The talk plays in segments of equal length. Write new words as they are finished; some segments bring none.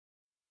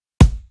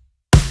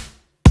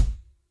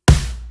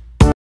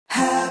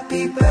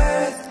Happy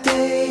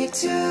birthday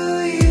to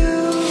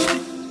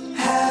you.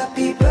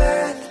 Happy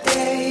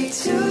birthday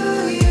to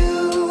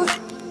you.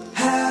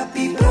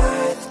 Happy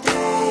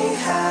birthday,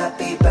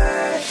 happy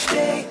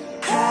birthday,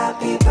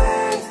 happy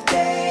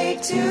birthday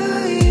to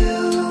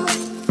you.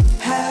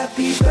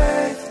 Happy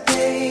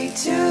birthday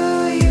to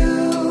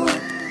you.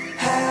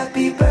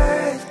 Happy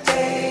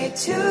birthday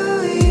to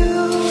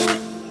you.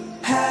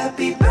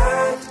 Happy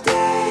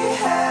birthday,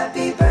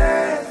 happy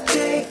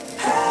birthday,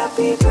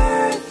 happy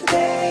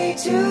birthday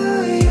to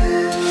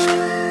you.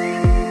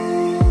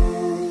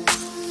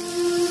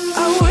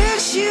 I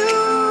wish you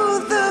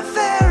the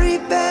very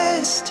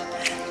best,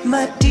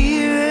 my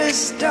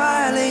dearest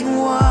darling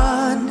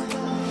one.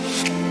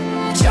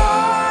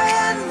 Joy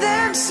and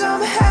then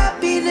some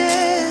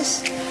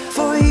happiness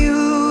for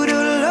you to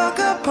look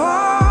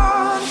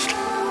upon.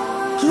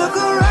 Look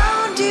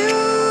around you,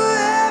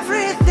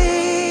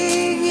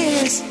 everything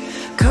is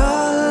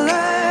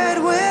colored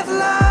with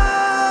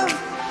love.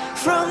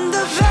 From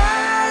the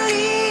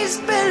valleys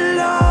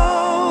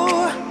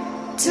below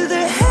to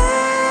the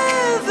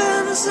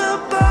heavens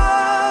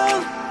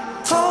above,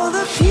 all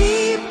the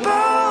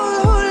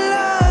people who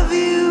love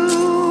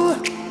you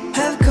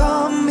have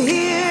come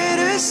here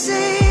to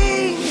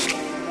sing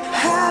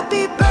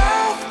happy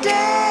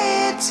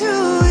birthday to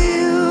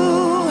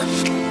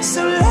you.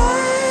 So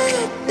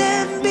let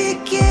them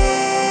begin.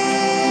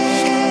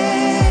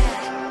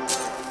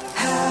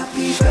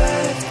 Happy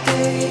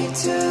birthday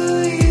to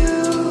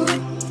you.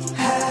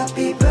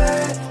 Happy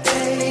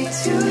birthday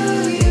to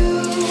you.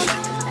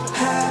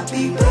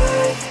 Happy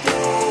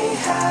birthday,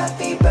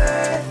 happy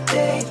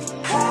birthday,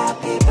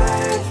 happy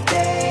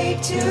birthday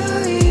to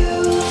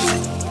you.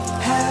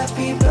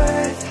 Happy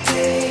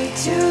birthday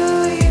to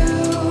you.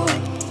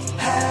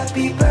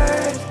 Happy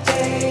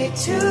birthday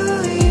to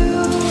you.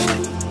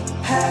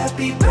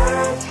 Happy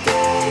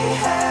birthday,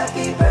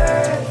 happy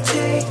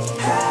birthday,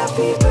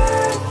 happy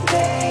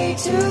birthday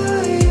to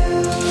you.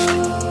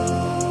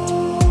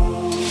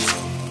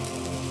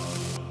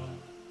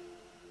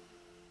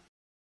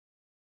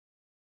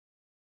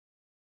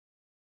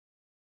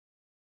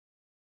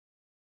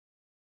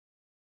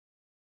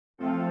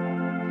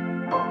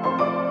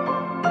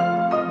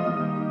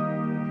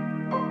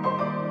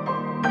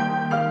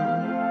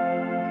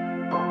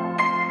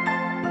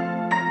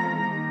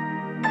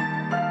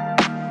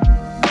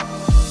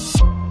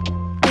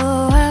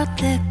 Blow out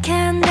the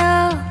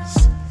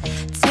candles,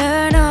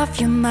 turn off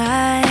your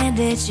mind,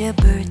 it's your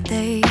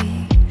birthday.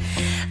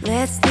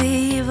 Let's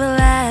leave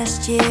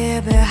last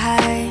year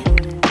behind.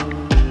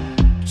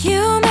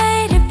 You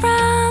made it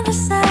from the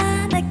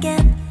sun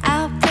again.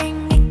 I'll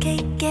bring a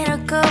cake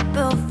and a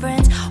couple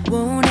friends.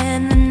 Won't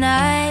end the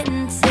night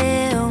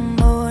until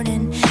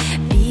morning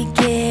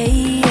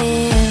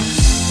begins.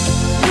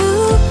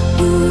 Ooh,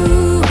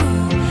 ooh,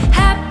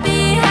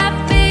 happy,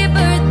 happy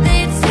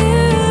birthday to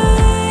you.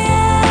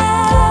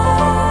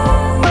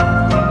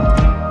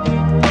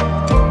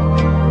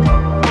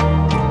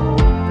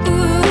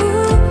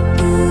 Ooh,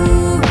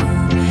 ooh,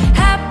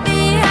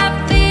 happy,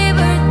 happy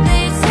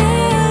birthday to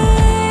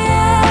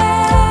you.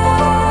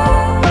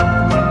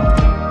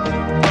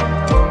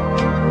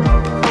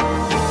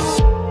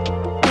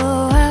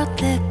 Blow out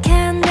the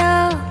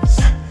candles,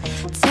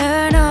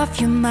 turn off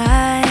your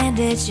mind,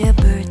 it's your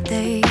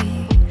birthday.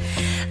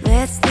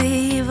 Let's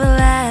leave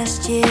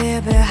last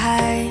year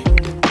behind.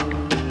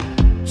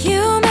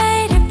 You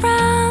made it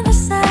from the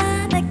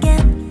sun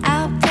again.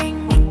 I'll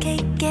bring a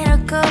cake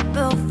and a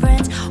couple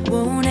friends.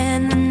 Won't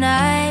end the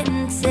night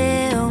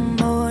until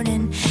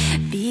morning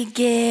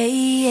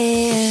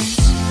begins.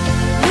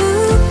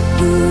 Ooh,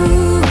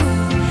 ooh,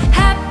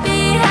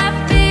 happy,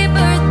 happy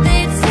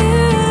birthday to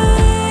you.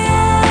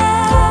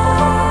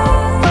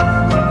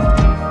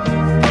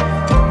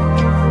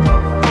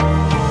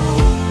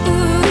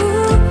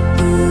 Ooh,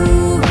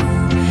 ooh,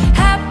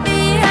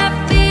 happy,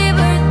 happy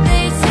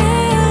birthday to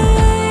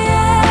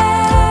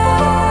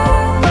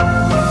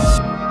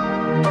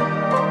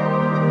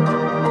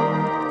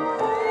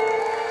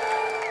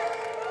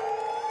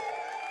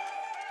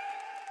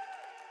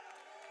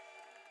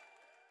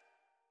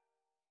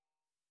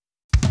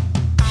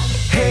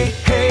Hey,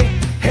 hey,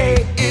 hey,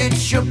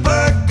 it's your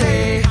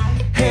birthday.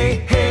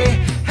 Hey, hey,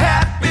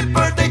 happy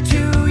birthday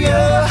to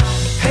you.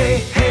 Hey,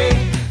 hey,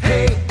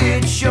 hey,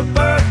 it's your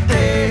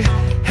birthday.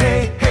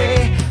 Hey,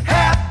 hey,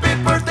 happy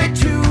birthday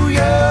to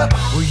you.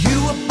 Well, you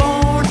were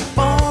born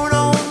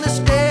on this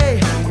day.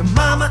 Your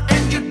mama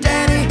and your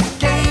daddy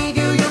gave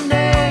you your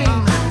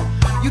name.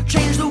 You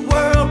changed the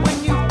world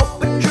when you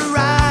opened your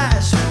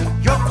eyes.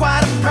 You're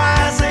quite a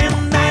prize,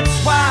 and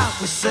that's why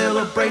we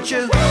celebrate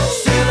you.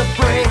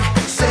 Celebrate,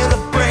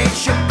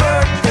 celebrate your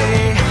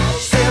birthday.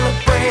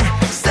 Celebrate,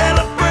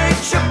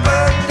 celebrate your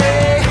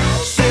birthday.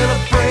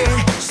 Celebrate,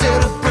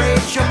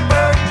 celebrate your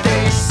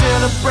birthday.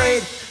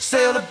 Celebrate,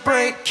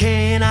 celebrate.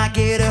 Can I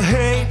get a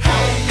hey?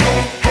 Hey,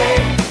 hey, hey,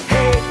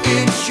 hey,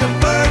 it's your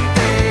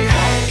birthday.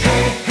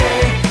 Hey,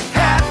 hey,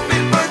 happy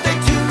birthday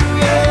to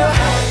you.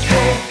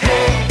 Hey,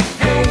 hey,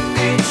 hey,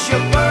 it's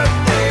your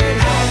birthday.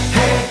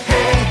 Hey,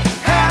 hey,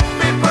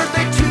 happy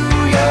birthday to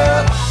you.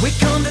 We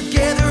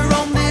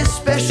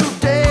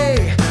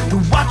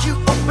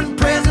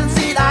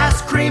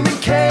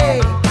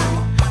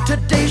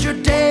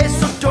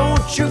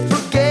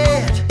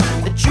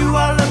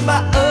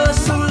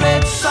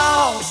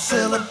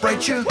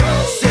celebrate you.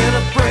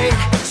 Celebrate,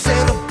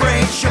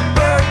 celebrate your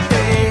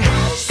birthday.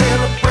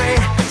 Celebrate,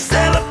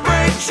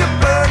 celebrate your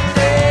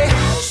birthday.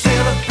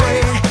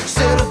 Celebrate,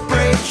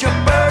 celebrate your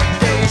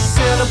birthday.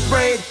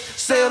 Celebrate,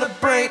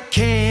 celebrate.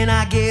 Can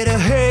I get a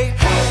hey?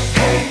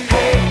 Hey,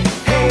 hey,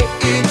 hey,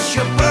 it's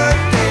your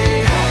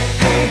birthday.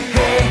 Hey,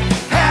 hey,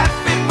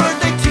 happy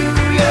birthday to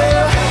you.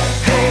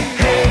 Hey,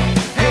 hey,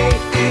 hey,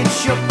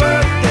 it's your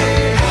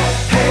birthday.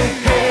 Hey,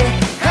 hey,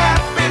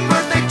 happy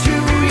birthday to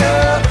you.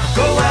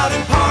 Go out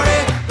and party,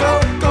 go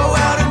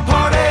out and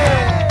party.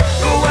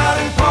 Go out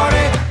and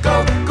party, go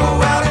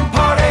out and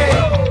party.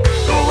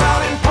 Go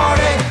out and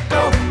party,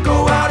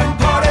 go out and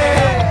party.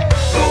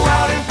 Go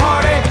out and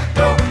party,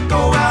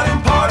 go out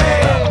and party.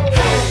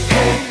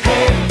 Hey,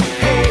 hey,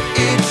 hey,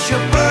 it's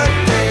your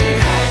birthday.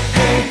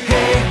 Hey,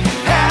 hey,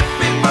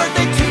 happy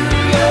birthday to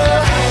you.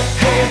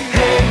 Hey,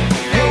 hey,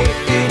 hey,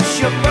 it's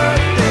your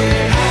birthday.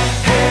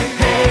 Hey,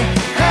 hey,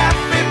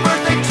 happy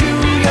birthday to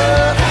you.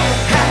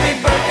 Happy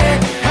birthday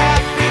to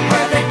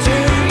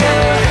you.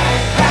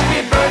 Happy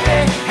birthday to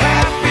you.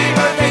 Happy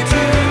birthday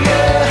to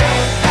you.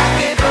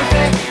 Happy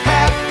birthday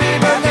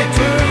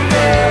to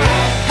you.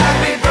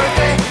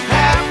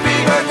 Happy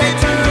birthday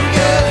to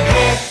you.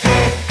 Hey,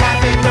 hey,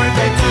 happy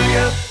birthday to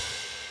you.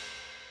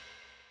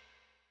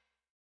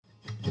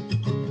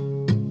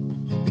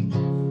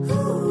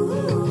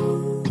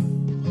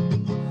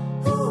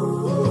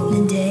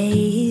 The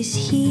day is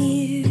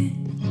here.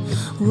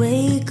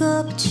 Wake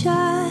up,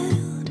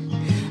 child.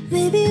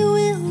 Maybe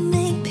we'll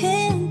make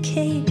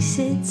pancakes.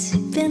 It's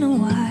been a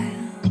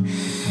while.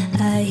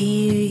 I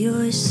hear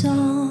your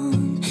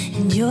song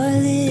and your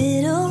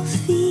little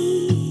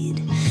feet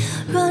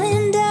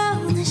running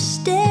down the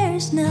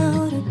stairs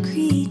now to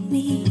greet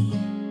me.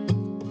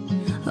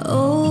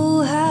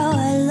 Oh, how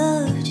I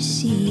love to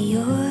see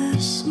your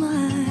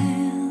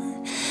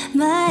smile,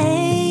 my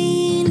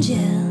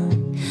angel,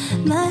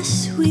 my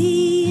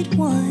sweet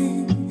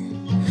one.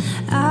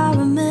 I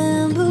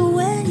remember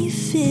when you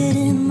fit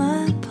in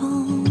my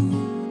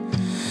palm.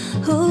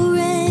 Oh,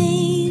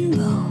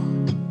 rainbow,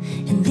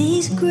 in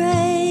these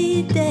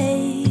gray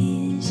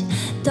days,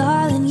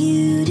 darling,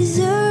 you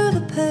deserve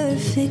a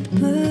perfect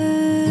birthday.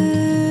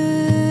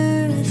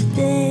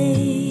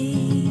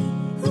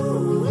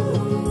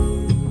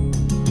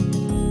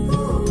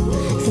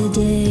 The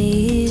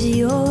day is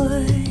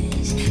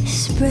yours.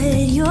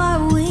 Spread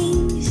your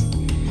wings.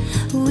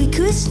 We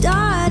could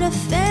start a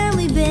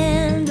family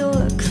band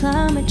or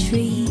climb a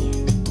tree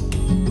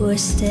or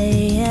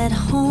stay at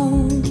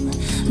home.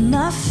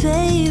 My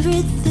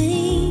favorite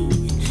thing.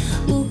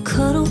 We'll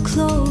cuddle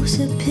close,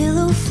 a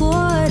pillow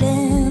fort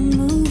and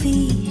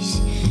movies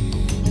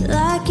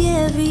like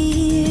every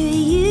year,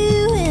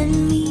 you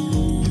and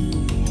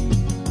me.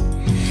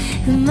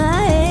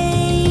 My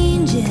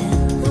angel,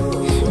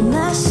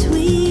 my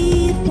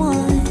sweet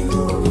one.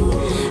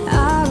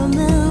 I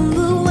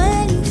remember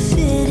when you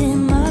fit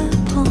in my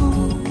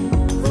palm.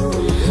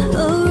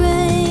 A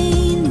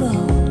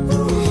rainbow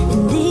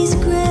in these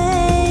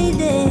gray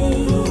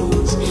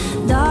days,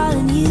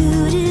 darling,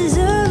 you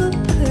deserve a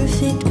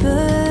perfect birthday.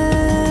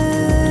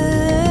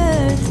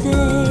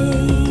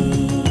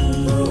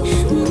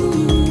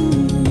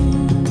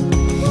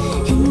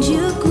 And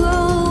you're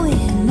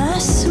growing, my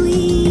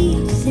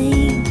sweet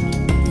thing.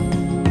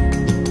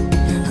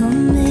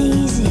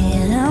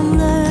 Amazing, I'm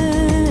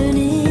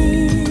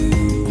learning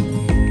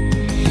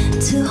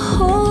to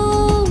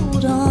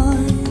hold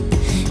on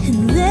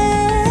and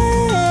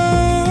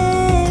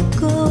let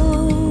go.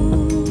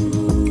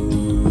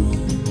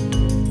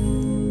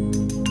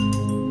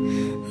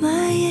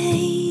 My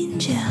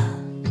angel,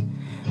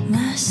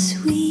 my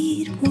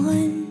sweet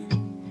one.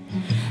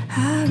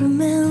 I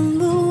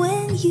remember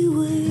when you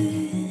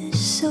were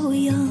so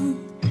young.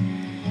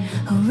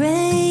 A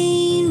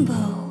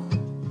rainbow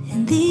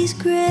in these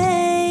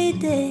gray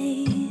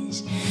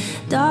days,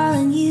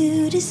 darling,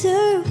 you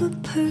deserve a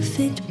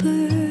perfect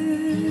birthday.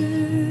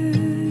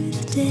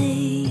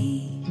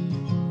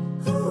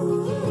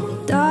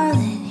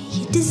 Darling,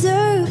 you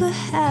deserve a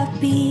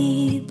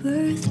happy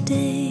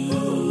birthday.